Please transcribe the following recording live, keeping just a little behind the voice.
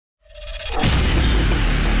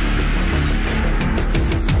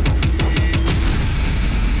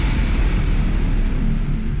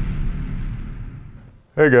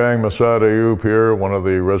Hey gang, Massad Ayoob here, one of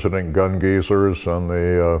the resident gun geezers on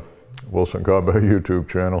the Wilson Combat YouTube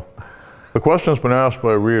channel. The question's been asked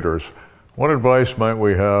by readers, what advice might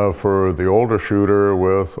we have for the older shooter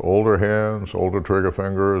with older hands, older trigger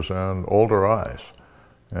fingers, and older eyes?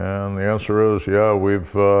 And the answer is, yeah,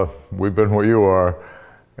 we've been where you are,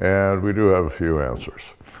 and we do have a few answers.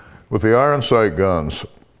 With the iron sight guns,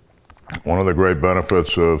 one of the great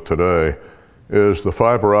benefits of today is the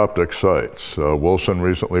fiber optic sights. Wilson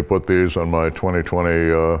recently put these on my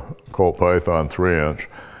 2020 Colt Python 3-inch,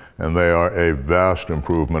 and they are a vast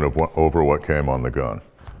improvement over what came on the gun.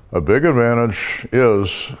 A big advantage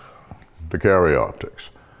is the carry optics.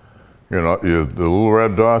 The little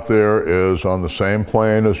red dot there is on the same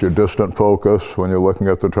plane as your distant focus when you're looking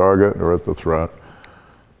at the target or at the threat.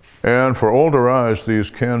 And for older eyes, these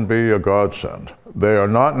can be a godsend. They are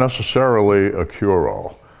not necessarily a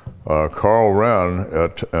cure-all. Carl Wren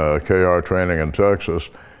at KR Training in Texas,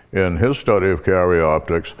 in his study of carry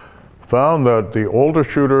optics, found that the older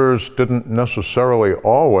shooters didn't necessarily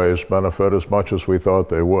always benefit as much as we thought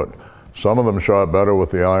they would. Some of them shot better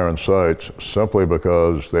with the iron sights simply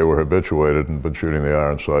because they were habituated and been shooting the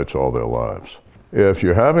iron sights all their lives. If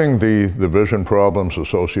you're having the vision problems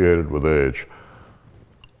associated with age,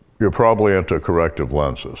 you're probably into corrective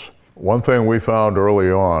lenses. One thing we found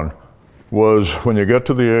early on was when you get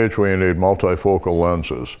to the age where you need multifocal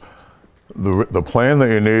lenses, the plane that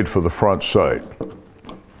you need for the front sight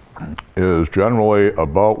is generally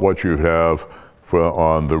about what you have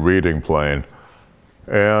on the reading plane.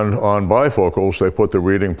 And on bifocals, they put the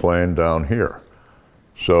reading plane down here.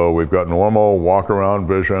 So we've got normal walk-around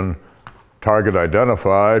vision, target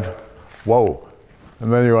identified, whoa.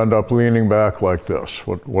 And then you end up leaning back like this,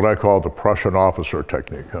 what I call the Prussian officer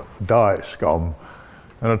technique. Die, scum.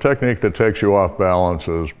 And a technique that takes you off balance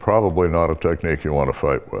is probably not a technique you want to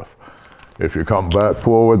fight with. If you come back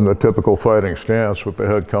forward in the typical fighting stance with the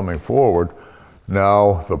head coming forward,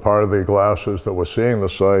 now the part of the glasses that we're seeing the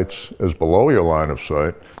sights is below your line of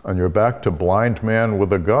sight, and you're back to blind man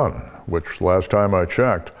with a gun, which last time I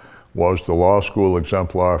checked was the law school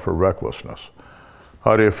exemplar for recklessness.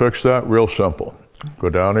 How do you fix that? Real simple.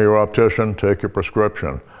 Go down to your optician, take your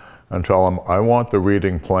prescription, and tell them, I want the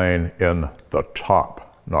reading plane in the top,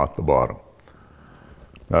 not the bottom.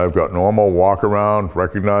 Now I've got normal walk around,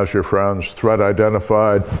 recognize your friends, threat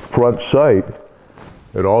identified, front sight.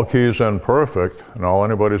 It all keys in perfect, and all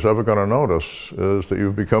anybody's ever going to notice is that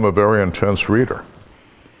you've become a very intense reader.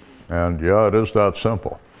 And yeah, it is that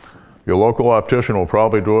simple. Your local optician will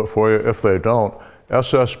probably do it for you. If they don't,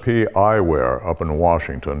 SSP Eyewear up in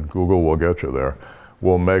Washington, Google will get you there,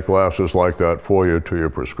 will make glasses like that for you to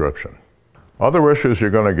your prescription. Other issues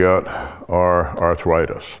you're going to get are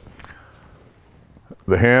arthritis.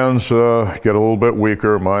 The hands get a little bit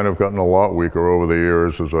weaker. Mine have gotten a lot weaker over the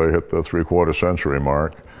years as I hit the 3/4 century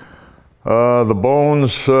mark. The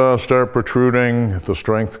bones start protruding, the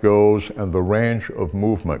strength goes, and the range of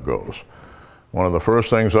movement goes. One of the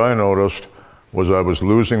first things I noticed was I was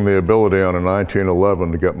losing the ability on a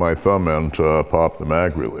 1911 to get my thumb in to pop the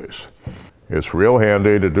mag release. It's real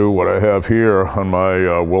handy to do what I have here on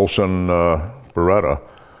my Wilson Beretta.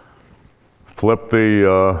 Flip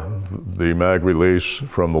the mag release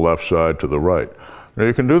from the left side to the right. Now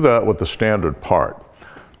you can do that with the standard part.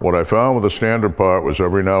 What I found with the standard part was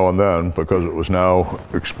every now and then, because it was now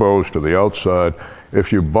exposed to the outside,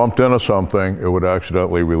 if you bumped into something, it would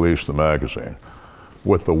accidentally release the magazine.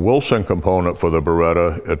 With the Wilson component for the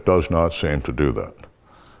Beretta, it does not seem to do that.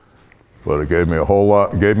 But it gave me a whole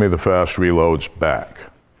lot, gave me the fast reloads back.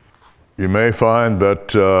 You may find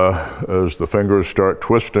that as the fingers start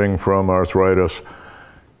twisting from arthritis,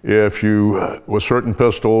 if you, with certain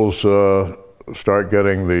pistols, start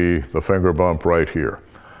getting the finger bump right here.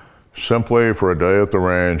 Simply for a day at the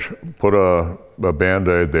range, put a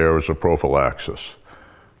Band-Aid there as a prophylaxis.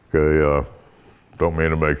 Okay, don't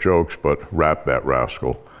mean to make jokes, but wrap that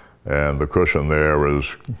rascal. And the cushion there is,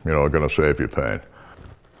 going to save you pain.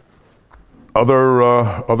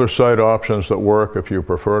 Other sight options that work if you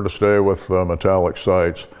prefer to stay with metallic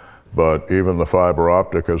sights, but even the fiber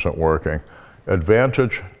optic isn't working.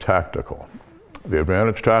 Advantage Tactical. The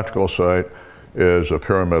Advantage Tactical sight is a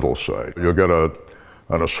pyramidal sight. You'll get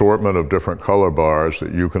an assortment of different color bars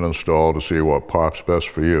that you can install to see what pops best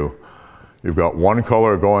for you. You've got one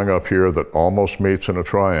color going up here that almost meets in a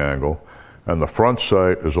triangle, and the front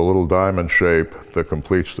sight is a little diamond shape that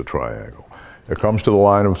completes the triangle. It comes to the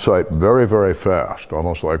line of sight very, very fast,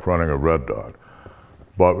 almost like running a red dot.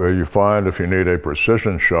 But you find if you need a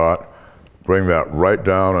precision shot, bring that right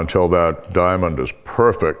down until that diamond is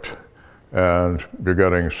perfect, and you're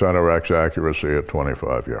getting center X accuracy at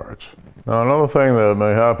 25 yards. Now, another thing that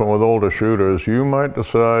may happen with older shooters, you might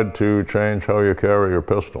decide to change how you carry your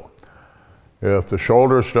pistol. If the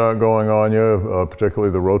shoulders start going on you,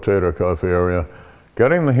 particularly the rotator cuff area,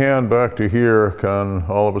 getting the hand back to here can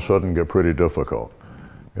all of a sudden get pretty difficult.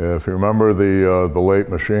 If you remember the late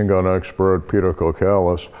machine gun expert, Peter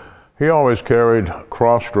Kokalis, he always carried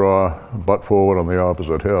cross draw, butt forward on the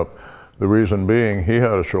opposite hip. The reason being he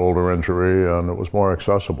had a shoulder injury and it was more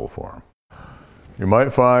accessible for him. You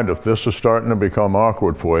might find if this is starting to become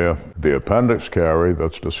awkward for you, the appendix carry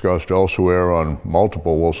that's discussed elsewhere on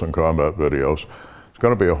multiple Wilson Combat videos, it's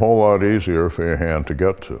going to be a whole lot easier for your hand to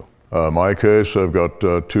get to. In my case, I've got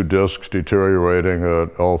 2 discs deteriorating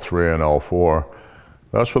at L3 and L4.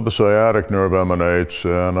 That's where the sciatic nerve emanates,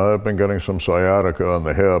 and I've been getting some sciatica on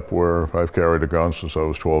the hip where I've carried a gun since I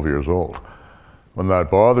was 12 years old. When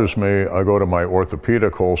that bothers me, I go to my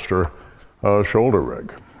orthopedic holster shoulder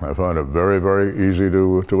rig. I find it very, very easy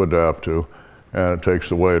to adapt to, and it takes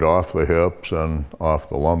the weight off the hips and off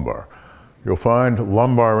the lumbar. You'll find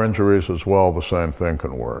lumbar injuries as well, the same thing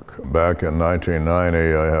can work. Back in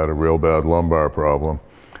 1990, I had a real bad lumbar problem.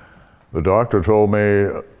 The doctor told me,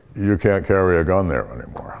 you can't carry a gun there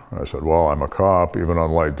anymore. I said, well, I'm a cop, even on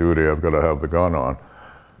light duty, I've got to have the gun on.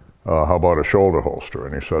 How about a shoulder holster?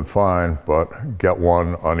 And he said, fine, but get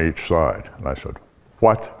one on each side. And I said,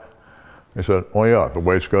 what? He said, oh yeah, the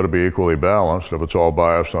weight's got to be equally balanced. If it's all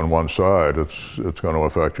biased on one side, it's going to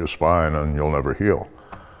affect your spine and you'll never heal.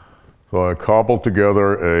 So I cobbled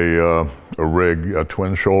together a rig, a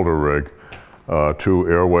twin shoulder rig, 2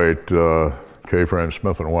 airweight K-frame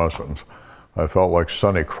Smith & Wessons. I felt like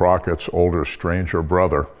Sonny Crockett's older, stranger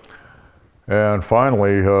brother. And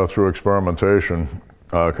finally, through experimentation,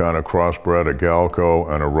 kind of crossbred a Galco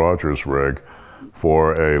and a Rogers rig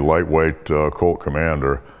for a lightweight Colt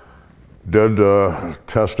Commander. Did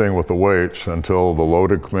testing with the weights until the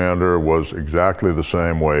loaded Commander was exactly the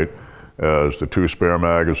same weight as the 2 spare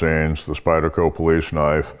magazines, the Spyderco police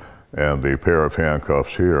knife, and the pair of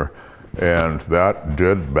handcuffs here. And that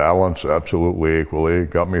did balance absolutely equally,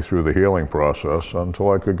 got me through the healing process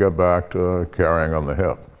until I could get back to carrying on the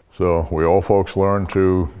hip. So we old folks learn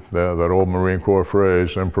to, that old Marine Corps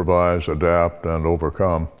phrase, improvise, adapt, and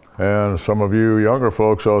overcome. And some of you younger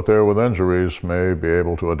folks out there with injuries may be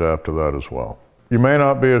able to adapt to that as well. You may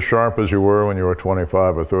not be as sharp as you were when you were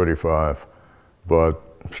 25 or 35, but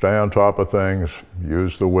stay on top of things,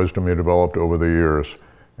 use the wisdom you developed over the years,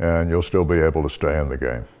 and you'll still be able to stay in the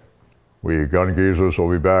game. We Gun Geezers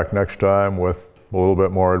will be back next time with a little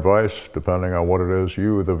bit more advice, depending on what it is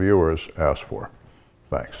you, the viewers, ask for.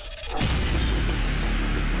 Thanks.